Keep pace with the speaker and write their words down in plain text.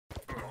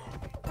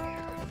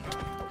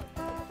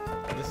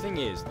The thing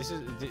is, this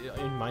is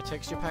in my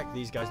texture pack.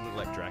 These guys look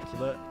like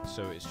Dracula,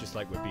 so it's just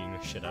like we're beating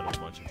the shit out of a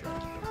bunch of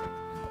Draculas.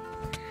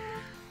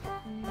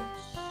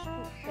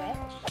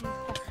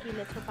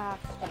 Little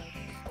bastard.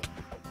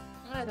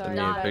 Send me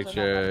a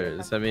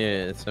picture.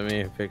 Send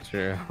me a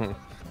picture.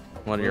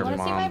 One of your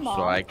moms,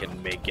 so I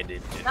can make it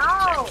into the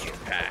texture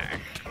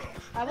pack.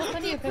 I will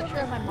send you a picture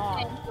of my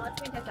mom.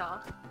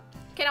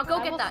 Okay, now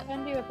go get that. I will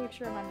send you a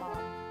picture of my mom.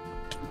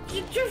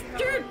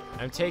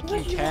 I'm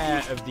taking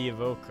care of the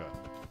evoker.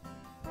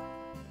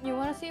 You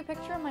want to see a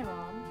picture of my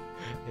mom?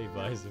 Hey,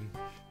 Vysern.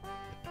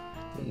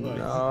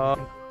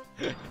 No.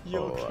 You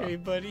okay,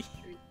 buddy?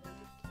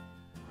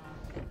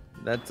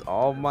 That's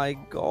all my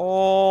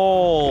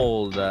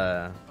gold.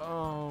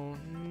 Oh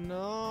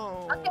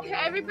no. Okay,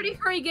 everybody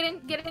hurry, get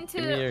into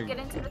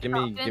the Give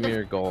me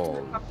your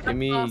gold. Give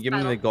me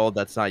the gold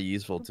that's not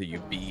useful to you,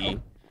 B.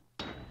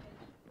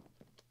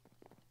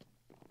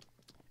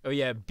 Oh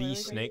yeah, B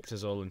snaked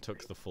us all and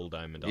took the full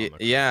diamond armor.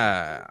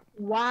 Yeah.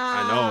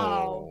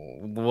 Wow.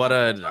 I know. What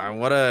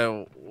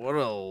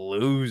a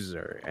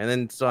loser. And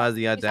then still has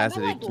the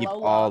audacity to keep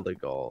all the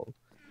gold.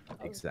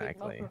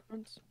 Exactly.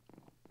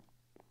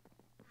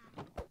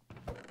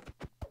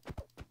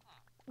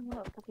 I'm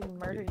gonna fucking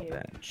murder you.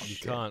 You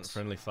can't.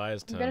 Friendly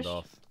fire's turned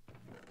off.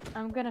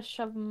 I'm gonna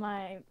shove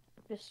my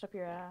fist up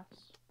your ass.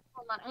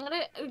 Hold on, I'm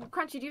gonna.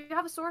 Crunchy, do you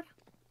have a sword?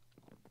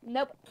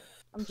 Nope.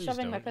 I'm Please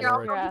shoving don't. my fist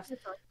up your ass.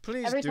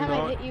 Please Every do time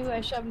not. I hit you, I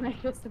shove my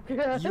fist up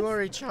your ass. You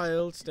are a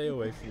child. Stay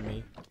away from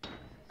me.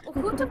 Oh,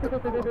 who took the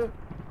gold?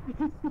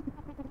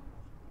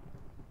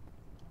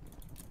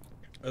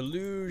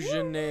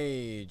 Illusion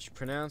Age.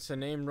 Pronounce a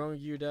name wrong,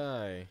 you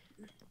die.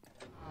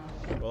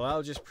 Well,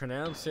 I'll just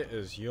pronounce it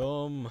as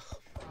Yum.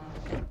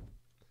 I'm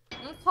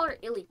gonna call her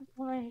Illy.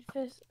 My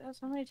fist. That's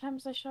how many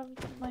times I shoved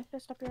my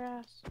fist up your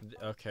ass.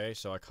 Okay,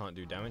 so I can't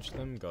do damage to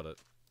them. Got it.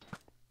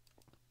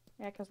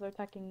 Yeah, because they're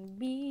attacking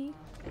B.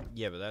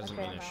 Yeah, but that doesn't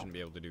Okay, mean I I'm shouldn't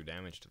be able to do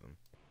damage to them.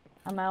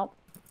 I'm out.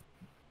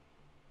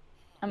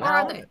 Where are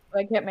out. they?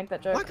 I can't make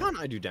that joke. Why can't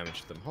I do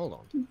damage to them? Hold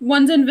on.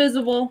 One's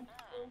invisible.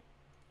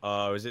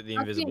 Oh, is it the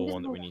invisible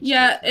one that we need to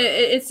Yeah, take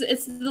care of?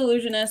 it's the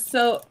illusionist.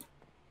 So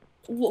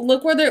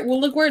look where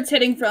look where it's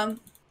hitting from.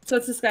 So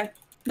it's this guy.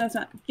 No, it's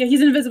not. Yeah,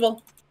 he's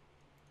invisible.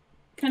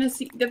 Kind of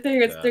see. There he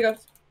goes. Yeah. There he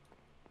goes.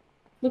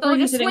 Look So where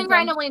he's just hitting swing from.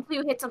 randomly until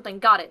you hit something.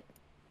 Got it.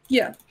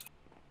 Yeah.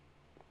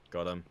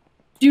 Got him.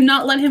 Do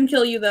not let him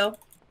kill you, though.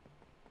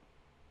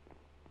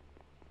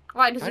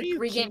 Why does How do he you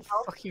regain keep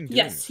health? fucking doing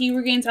Yes, he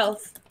regains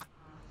health.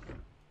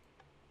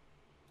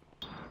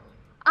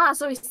 Ah,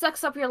 so he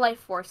sucks up your life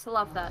force. I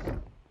love that.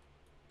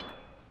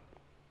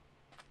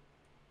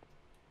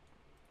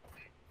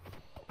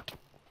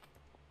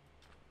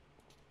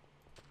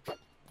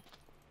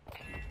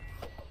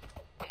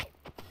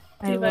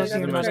 This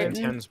is the most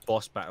intense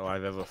boss battle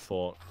I've ever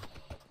fought.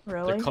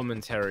 Really? The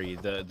commentary,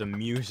 the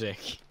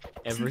music,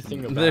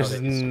 everything about There's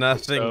it is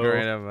nothing so,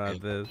 great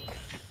about this.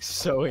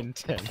 So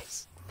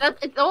intense.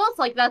 It's almost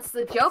like that's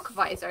the joke,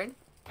 Vysern.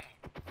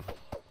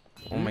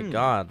 Oh my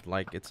god,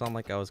 like, it's not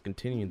like I was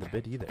continuing the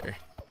bit either.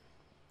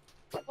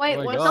 Wait, Oh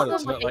my what's god, the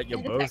it's not like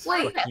you're both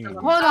Wait, fucking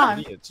hold on.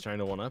 idiots trying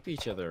to one-up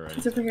each other or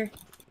It's anything. over here.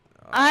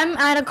 I'm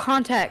out of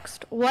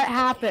context. What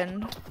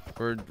happened?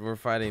 We're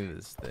fighting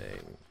this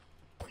thing.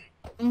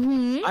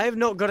 Mm-hmm. I have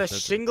not got a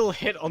single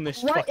hit on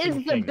this What fucking is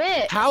the thing.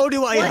 bit? How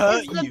do I What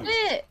hurt is the you?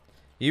 bit?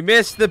 You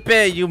missed the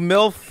bit, you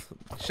MILF!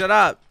 Shut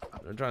up!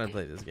 I'm trying to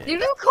play this game. You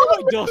didn't call Oh,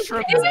 it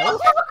Dosra You didn't Milf. call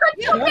it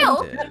Yeah, I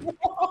milk. did.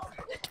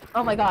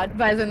 Oh my god,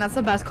 Vysern, that's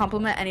the best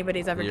compliment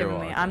anybody's ever You're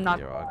given me. welcome, I'm not.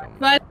 You're welcome.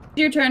 But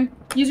your turn.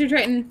 Use your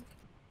Triton.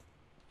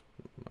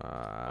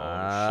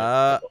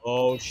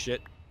 Oh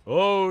shit.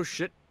 Oh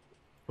shit.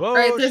 Oh All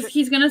right, shit.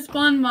 he's gonna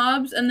spawn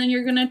mobs, and then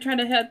you're gonna try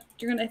to hit.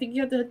 I think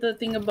you have to hit the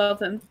thing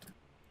above him.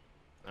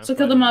 I'm So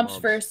kill the fighting mobs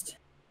first.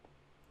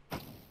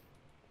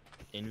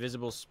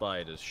 Invisible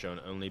spiders shown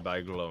only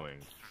by glowing.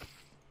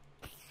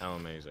 How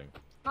amazing.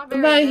 Not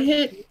If very I good.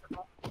 hit,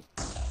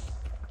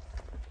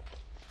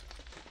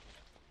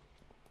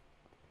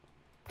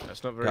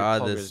 That's not very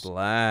God, poggers. this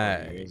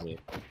lag. Is it?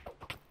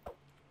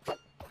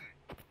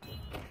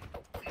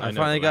 I know,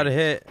 finally the got a lag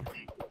hit. is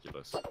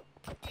ridiculous.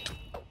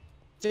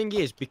 Thing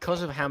is,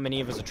 because of how many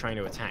of us are trying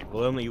to attack,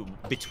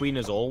 between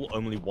us all,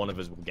 only one of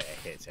us will get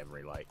a hit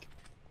every, like,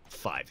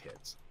 5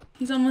 hits.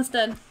 he's almost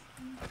dead.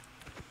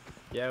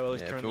 Yeah, well,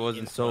 he's Yeah, if it currently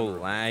wasn't in so front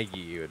of-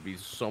 laggy, it would be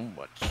so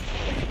much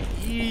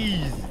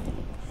easy.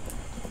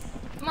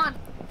 Come on,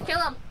 kill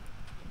him.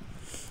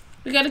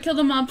 We gotta kill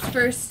the mobs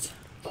first.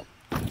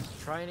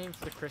 Try and aim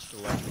for the crystal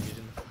like we did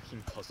in the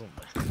fucking puzzle,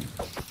 man.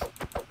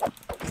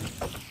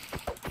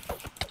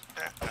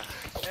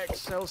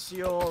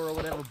 Excelsior or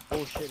whatever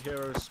bullshit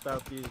heroes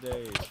spout these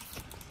days.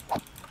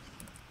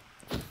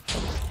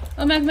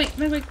 Oh, Mac.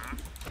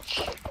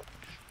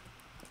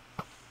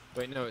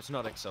 Wait, no, it's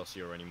not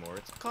Excelsior anymore.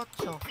 It's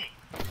Kocho.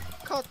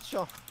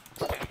 Kocho.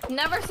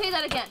 Never say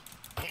that again.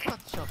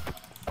 Kocho.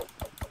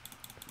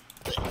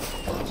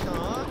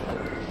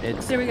 Kocho.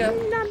 It's There we go.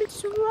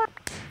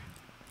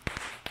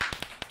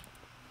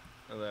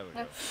 Oh, there we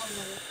go.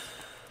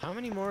 How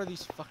many more of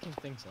these fucking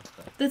things left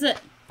there? That's it.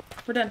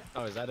 We're done.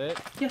 Oh, is that it?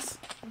 Yes.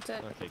 That's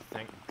it. Okay,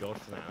 thank God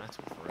for that. That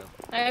took forever.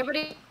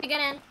 Everybody get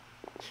in.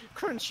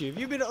 Crunchy, have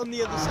you been on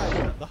the other side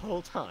of that the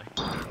whole time?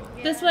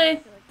 This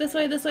way. This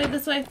way. This way.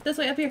 This way. This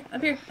way. Up here.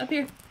 Up here. Up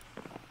here.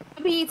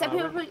 Beats, I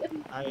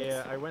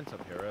went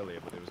up here earlier,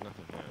 but there was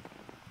nothing here.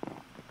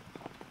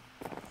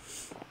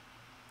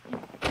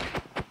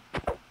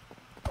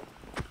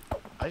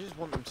 I just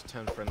want them to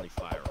turn friendly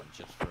fire on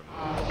just for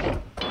a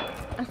moment.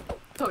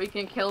 So we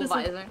can kill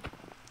Vysern.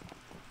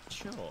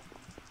 Sure.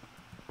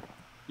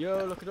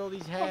 Yo, look at all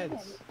these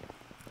heads.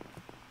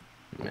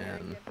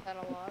 Man. That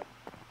a lot.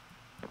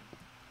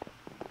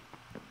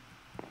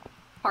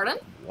 Pardon?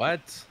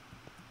 What?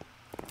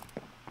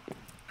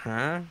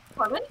 Huh?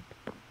 Pardon?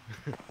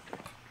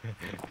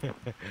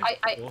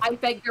 I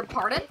beg your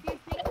pardon? If you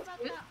think about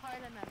that hard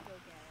enough,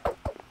 you'll get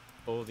it.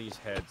 All these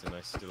heads, and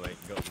I still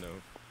ain't got no.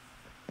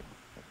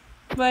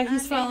 But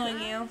he's following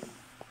you.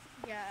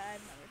 Yeah,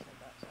 I've never said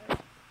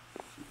that,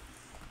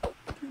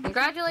 sorry.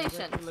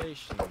 Congratulations.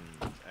 Congratulations,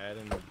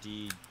 Adam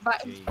D.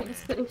 But J. it's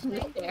sitting in the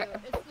Thank you.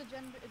 chair. It's the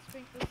gender.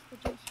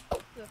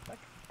 It's the fuck.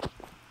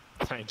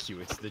 Thank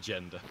you, it's the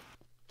gender.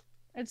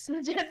 It's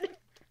the gender.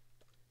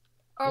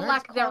 Or Where's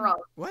lack thereof.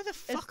 Where the It's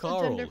fuck the are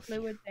all gender of you?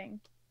 fluid thing.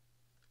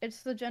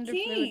 It's the gender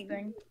King. fluid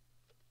thing.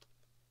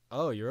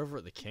 Oh, you're over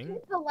at the king?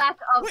 It's the lack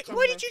of Wait, gender.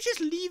 why did you just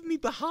leave me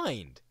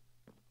behind?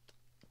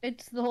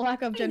 It's the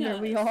lack of gender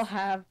we all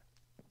have.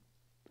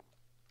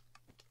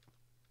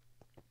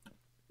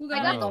 Who I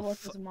got got it? the Oh,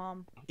 with his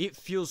mom. It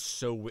feels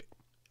so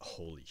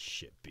Holy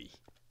shit, B.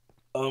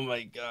 Oh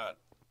my god.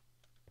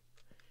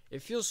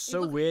 It feels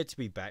so weird to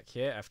be back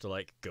here after,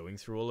 like, going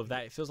through all of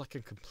that. It feels like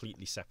a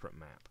completely separate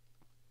map.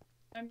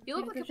 You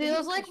look like It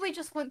feels like we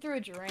just went through a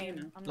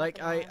drain. I'm not Like,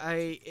 gonna lie.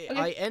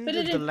 I ended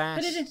the put it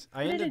last, in.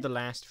 I ended the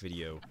last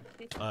video,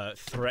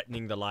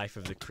 threatening the life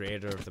of the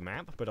creator of the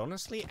map, but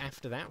honestly,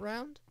 after that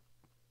round,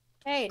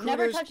 Hey,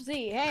 never kudos- touch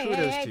Z. Hey, kudos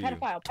hey, hey, to you.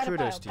 pedophile,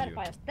 Kudos pedophile, to you.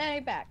 pedophile, stay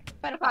back.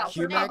 Pedophile. Pedophile,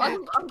 Q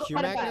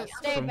stay back. Magnet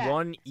Stay from back.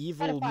 one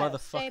evil Pedophile,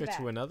 stay motherfucker back.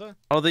 to another.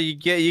 Although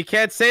you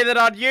can't say that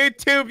on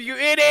YouTube, you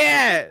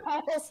idiot!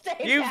 Oh, stay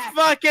You back.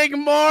 fucking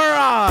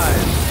moron!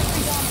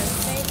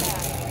 Stay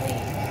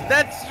back,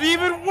 That's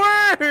even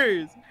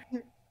worse!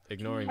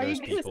 Ignoring Are you those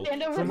gonna people.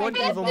 stand over From my one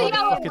dead evil body?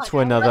 motherfucker to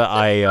another,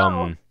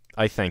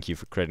 I thank you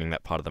for creating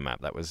that part of the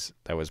map. That was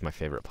my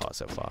favorite part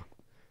so far.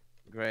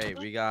 Great,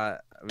 we got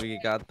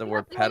the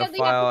word That's the end of the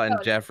pedophile and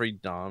episode. Jeffrey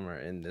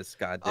Dahmer in this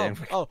goddamn.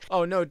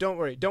 Oh no, don't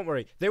worry.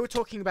 They were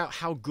talking about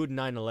how good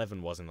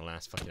 9/11 was in the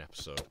last fucking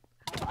episode.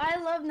 please. I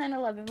love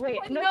 9/11. Wait,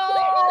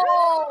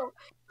 No!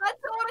 That's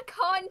out of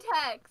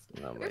context.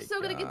 Oh my You're still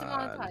gonna get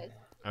God. demonetized.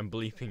 I'm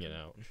bleeping it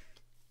out.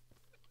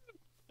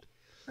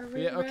 Are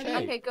we Yeah, ready? okay.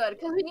 Okay, good.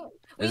 Because we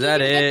Is need that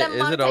to get it? them Is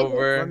it monetized.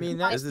 over? I mean,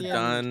 that's Is it the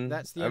done? end.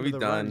 That's the Are end we of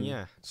the run. done?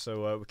 Yeah.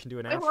 So we can do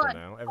an Wait, outro hold on.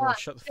 now. Everyone,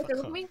 shut the fuck Look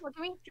up. at me. Look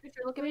at me.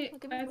 Look at me. Wait,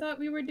 Look at me. I thought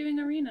we were doing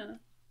arena.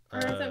 Or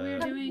I thought we were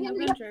Uh, doing At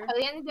the adventure. At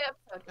the end of the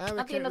episode.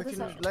 Not the end of the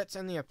session. Let's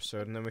end the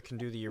episode and then we can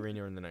do the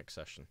arena in the next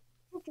session.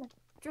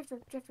 Drifter,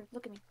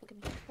 look at me.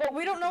 But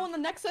we don't know when the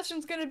next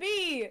session's gonna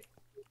be.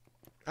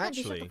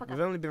 Actually, shut the fuck we've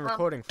up. only been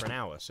recording for an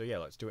hour, so yeah,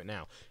 let's do it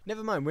now.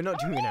 Never mind, we're not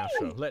doing an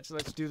outro. Let's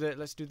do the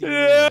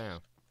arena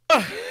now.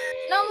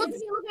 No, look at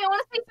me. I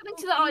want to say something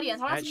to the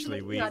audience. I wanna say Actually, something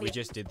to the we audience.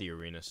 just did the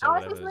arena, I so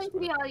want to say whatever.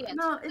 something to the audience.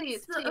 No, Please,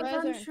 it's the please.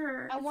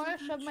 adventure. I want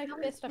to shove my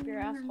fist up your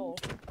asshole.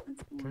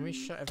 Can we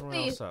shut everyone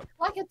Please. else up?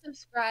 Like and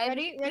subscribe.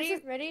 Ready? This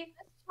is- Ready?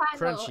 This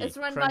channel Crunchy, is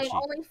run by an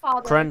crunchy, only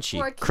father.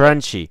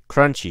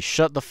 Crunchy,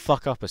 shut the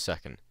fuck up a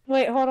second.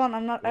 Wait, hold on. I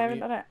What haven't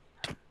were done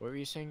it. What were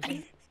you saying,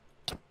 Zane?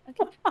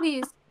 Okay,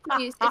 please,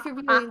 if you're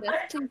viewing this,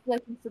 please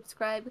like and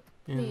subscribe.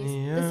 Please.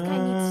 This guy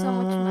needs so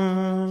much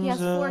money. He has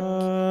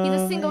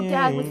he's a single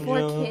dad with 4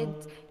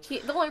 kids.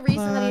 The only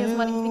reason that he has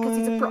money is because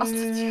he's a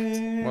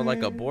prostitute. More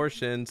like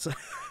abortions.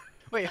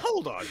 Wait,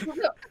 hold on.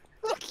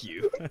 Fuck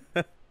you.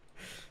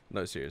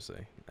 No,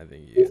 seriously. I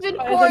think you He's guys been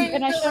are- pouring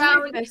Can I shove my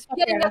around, fist up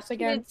getting your up ass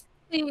again? kids.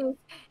 Please.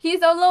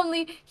 He's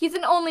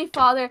an only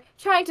father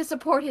trying to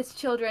support his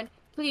children.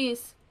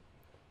 Please.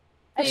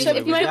 I Please, shoved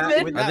if with my that-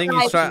 fist. with I think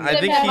that he's trying. I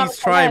think he's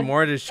trying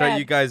more to shut Dad,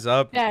 you guys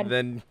up Dad,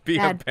 than be a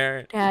Dad,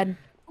 parent. Dad,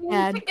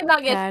 Dad, Chicken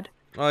nuggets. Dad,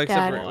 Well,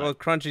 except Dad. for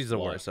Crunchy's the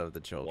What? worst of the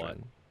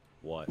children.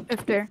 What?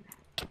 Drifter.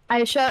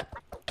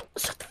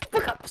 Shut the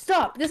fuck up.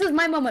 Stop. This is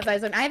my moment,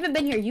 Vysern. I haven't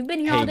been here. You've been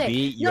here all Hey day.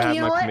 B, you No, have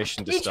you know my what?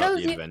 permission to They start chose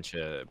the you-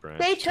 adventure branch.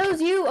 They chose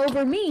you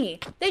over me.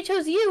 They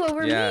chose you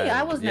over me.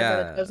 I was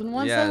never the chosen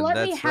one, so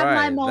let me have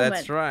my moment.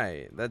 That's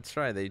right. That's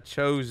right. They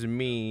chose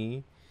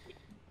me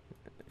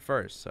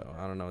first, so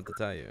I don't know what to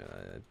tell you.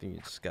 I think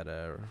you just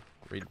gotta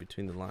read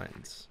between the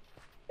lines.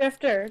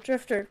 Drifter. What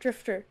is it?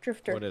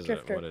 Drifter. What is it?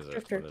 Drifter. What is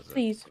it?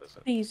 Please, What is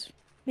it?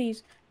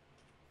 please.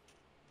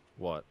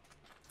 What?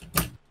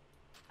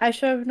 I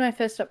shoved my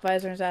fist up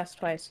Vysern's ass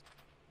twice.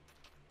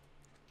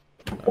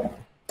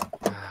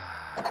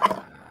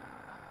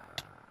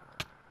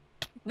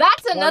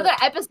 That's another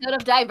episode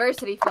of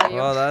diversity for you.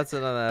 Well, that's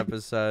another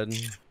episode.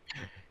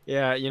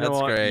 Yeah, you know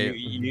That's what? great.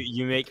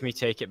 You make me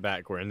take it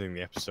back. We're ending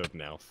the episode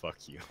now. Fuck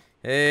you.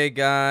 Hey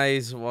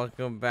guys,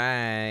 welcome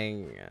back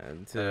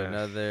to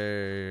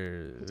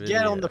another video.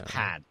 Get on the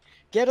pad.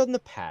 Get on the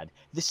pad.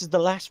 This is the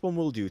last one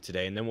we'll do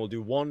today, and then we'll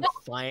do one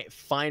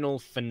final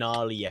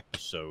finale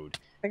episode.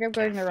 I think I'm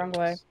going the wrong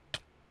way.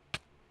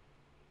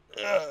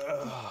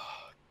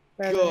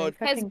 God.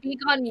 Has B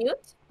gone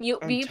mute? Mute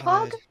B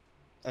pog?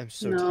 I'm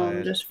so No, tired.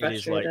 I'm just It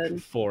is like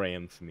frustrated. 4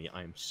 a.m. for me.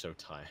 I am so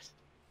tired.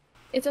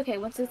 It's okay.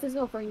 Once this is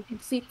over, you can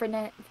sleep for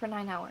 9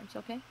 hours.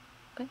 Okay.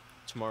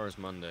 Tomorrow's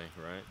Monday,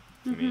 right?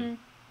 For me.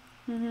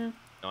 Mm-hmm.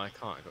 No, I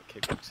can't. I got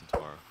kickboxing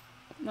tomorrow.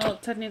 Well,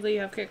 technically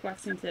you have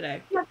kickboxing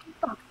today. Yeah,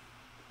 fuck.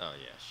 Oh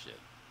yeah, shit.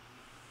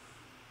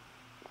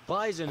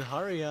 Vysern,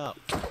 hurry up.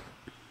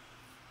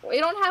 We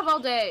don't have all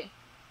day.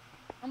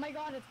 Oh my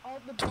god, it's all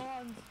the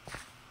bonds.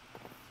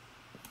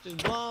 Just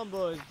blonde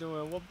boys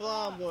doing what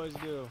blonde boys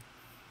do.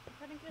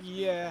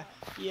 Yeah,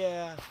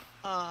 yeah,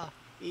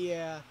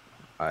 yeah.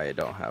 I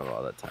don't have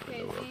all the time in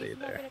the world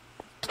either.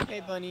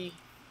 Hey, bunny.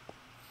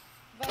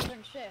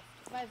 Vysern shift.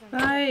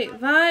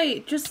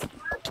 Vi, just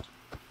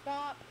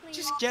Stop, please.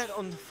 Just get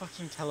on the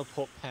fucking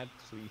teleport pad,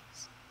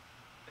 please.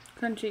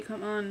 Crunchy,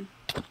 come on.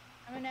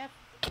 I'm an F.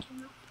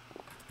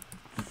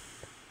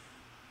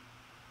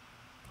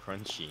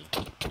 Crunchy,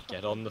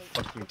 get on the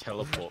fucking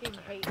teleport I pad.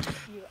 hate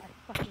you. I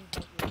fucking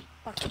hate you.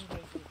 Fucking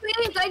hate you.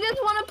 Please, I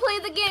just want to play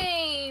the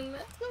game.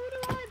 So do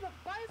I, but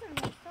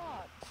Vysern won't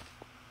stop.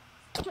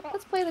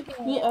 Let's play the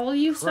game. Will all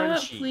you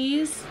stop, Crunchy.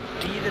 please?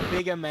 Be the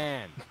bigger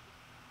man.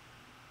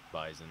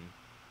 Vysern.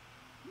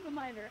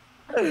 Reminder.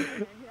 You're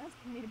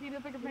asking me to be the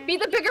bigger man. Be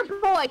the bigger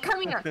boy.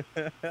 Come here.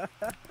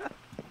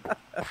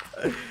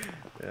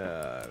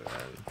 Yeah,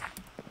 man.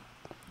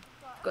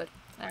 Good.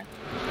 There.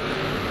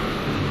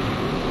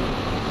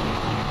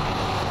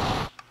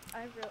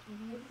 I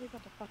really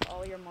got to fuck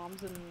all your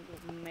moms and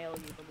mail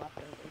you the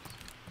leftovers.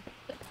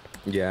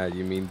 Yeah,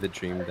 you mean the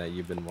dream that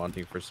you've been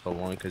wanting for so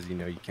long because you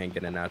know you can't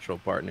get a natural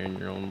partner in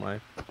your own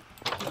life?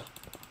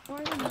 More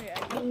than me,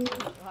 I did for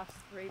the last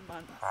 3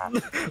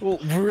 months. Well,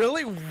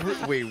 really?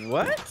 Wait,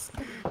 what?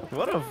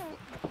 What a...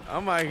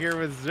 I'm out here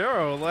with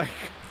 0, like,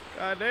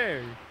 god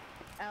dang.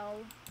 L.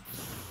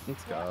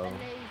 Let's go.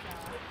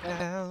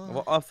 L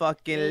What a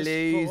fucking is for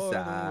the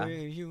loser.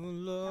 way you Oh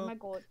look my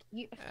god.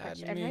 You at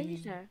such a me.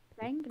 loser.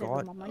 Thank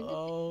God. you, Mama.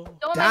 Oh.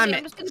 Don't Damn mind me. it.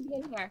 I'm just gonna be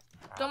in here.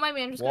 Don't mind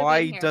me. I'm just gonna be Why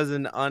in here. does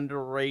an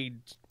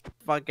underage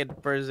fucking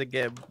person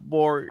get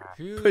more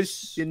Who's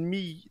push than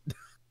me?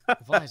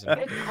 Vysern?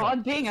 It's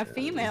called being a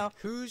female.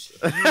 Who's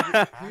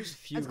It's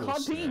Fugal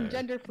called being Snag?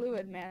 gender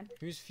fluid, man.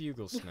 Who's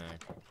Fugal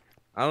Snag?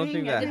 I don't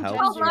Being think that a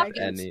helps gender with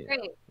reference. any...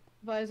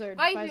 Vysern,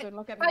 Why- Vysern,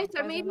 look at me. Right,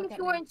 so Vysern, maybe look if at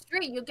you me. weren't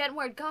straight, you'd get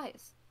more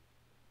guys.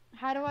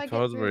 How do I get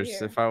Told through worse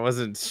here? if I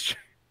wasn't straight.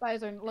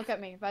 Vysern, look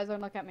at me.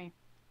 Vysern, look at me.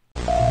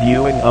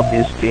 Viewing of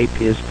this tape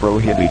is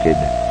prohibited.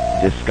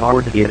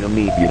 Discard it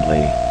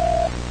immediately.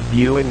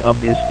 Viewing of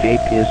this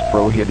tape is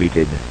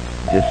prohibited.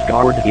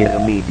 Discard it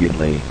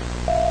immediately.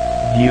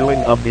 Viewing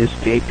of this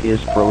tape is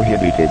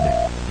prohibited.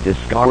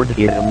 Discard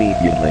it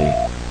immediately.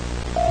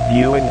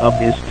 Viewing of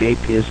this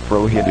tape is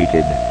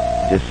prohibited.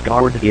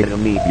 Discard it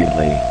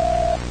immediately.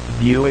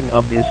 Viewing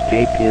of this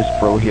tape is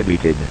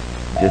prohibited.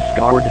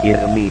 Discard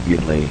it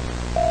immediately.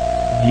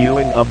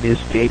 Viewing of this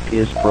tape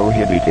is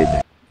prohibited.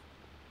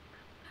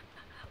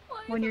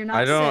 When you're I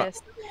not don't-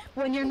 cis.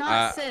 When you're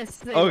not cis.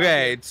 they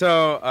Okay, love you.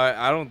 so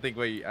I don't think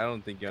you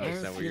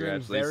understand I'm what you're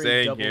feeling actually very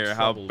saying double here. How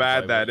troubled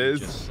bad by that what you is.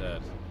 just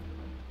said.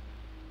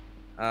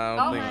 I Oh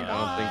don't my think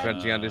God.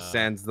 Crunchy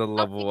understands the Can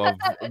level we of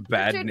cut that-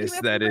 badness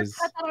Richard, that can we is.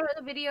 Cut that out of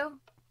the video.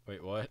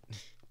 Wait, what?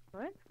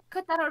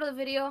 Cut that out of the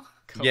video.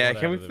 Cut Yeah, what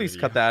can out we of the please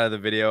video? cut that out of the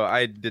video?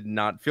 I did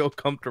not feel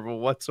comfortable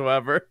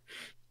whatsoever.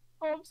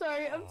 Oh, I'm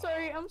sorry. I'm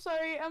sorry. I'm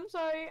sorry. I'm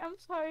sorry. I'm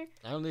sorry.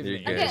 I don't even You're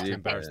know. good, It's you're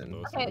embarrassing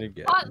good. both of Okay, you. You're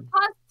good. pause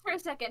for a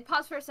second.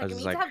 Pause for a second. was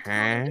We just need to like,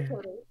 have tone huh?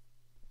 decoded.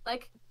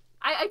 Like,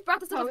 I brought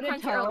this up with Toe to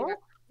Crunchy toe? earlier.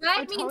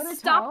 Red Toe means to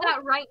stop toe?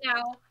 that right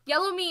now.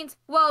 Yellow means,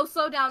 whoa,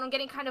 slow down, I'm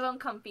getting kind of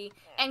uncomfy.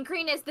 And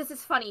green is, this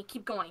is funny,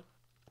 keep going.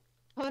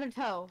 Toe to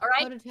toe. All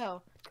right. Toe to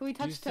toe. Can we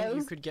Do you touch think you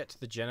toes? could get to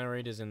the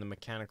generators in the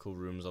mechanical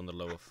rooms on the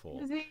lower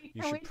floor? Izzy,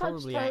 You can we should touch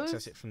probably toes?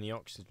 access it from the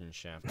oxygen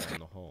shaft down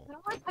the hall. I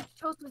don't want to touch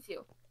toes with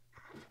you.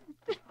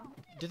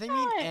 Do they mean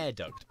What? air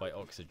duct by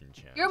oxygen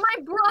shaft? You're my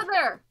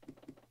brother!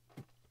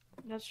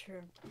 That's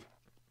true.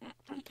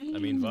 I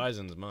mean,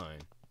 Vysern's mine.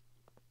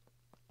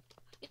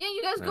 Yeah,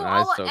 you guys go I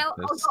all so out.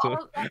 pissed. You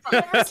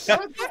guys go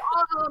all I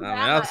mean,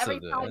 Alabama I'll every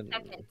still 5 do it.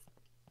 seconds.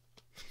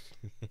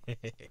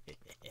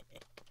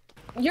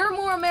 You're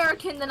more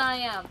American than I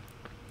am.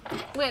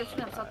 Wait, I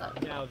shouldn't have said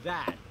that. Now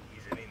that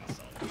is an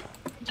insult.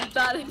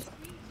 That is.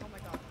 Oh my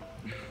god.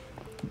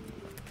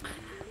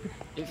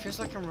 It feels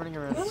like I'm running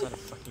around inside a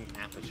fucking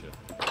aperture.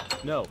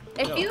 No.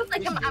 It no, feels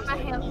like this I'm at feels my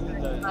like hamster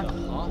either the in the half of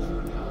Power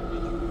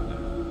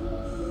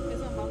Rangers.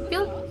 Is Among Us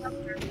Feel- sus?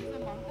 Is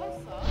Among Us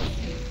sus?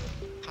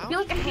 How I feel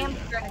like a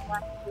hamster in a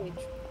glass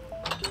cage.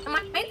 Am I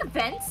in the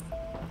vents?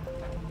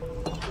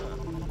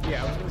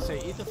 Yeah, I was gonna say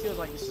either feels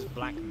like this is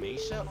Black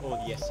Mesa or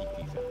the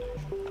SCP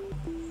Foundation.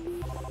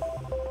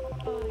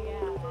 Oh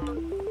yeah.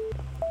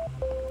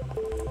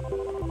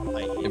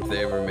 Like, If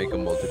they ever make a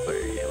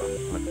multiplayer game, I'm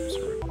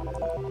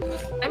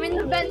I'm in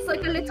the vents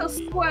like a little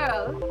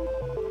squirrel.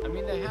 I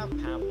mean, they have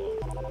padlock.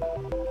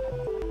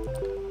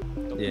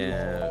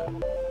 Yeah.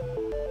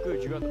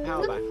 Good, you got the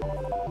power back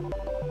on.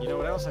 You know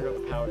what else I got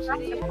the power to?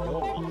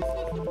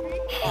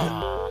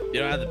 You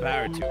don't have the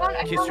power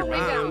to kiss your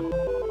mom.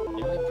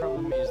 The only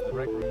problem is the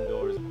rec room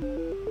doors.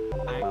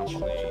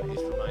 Actually,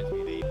 this reminds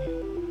me of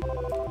Alien.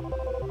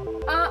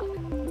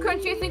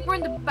 Crunchy, I think we're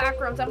in the back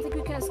rooms. I don't think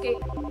we can escape.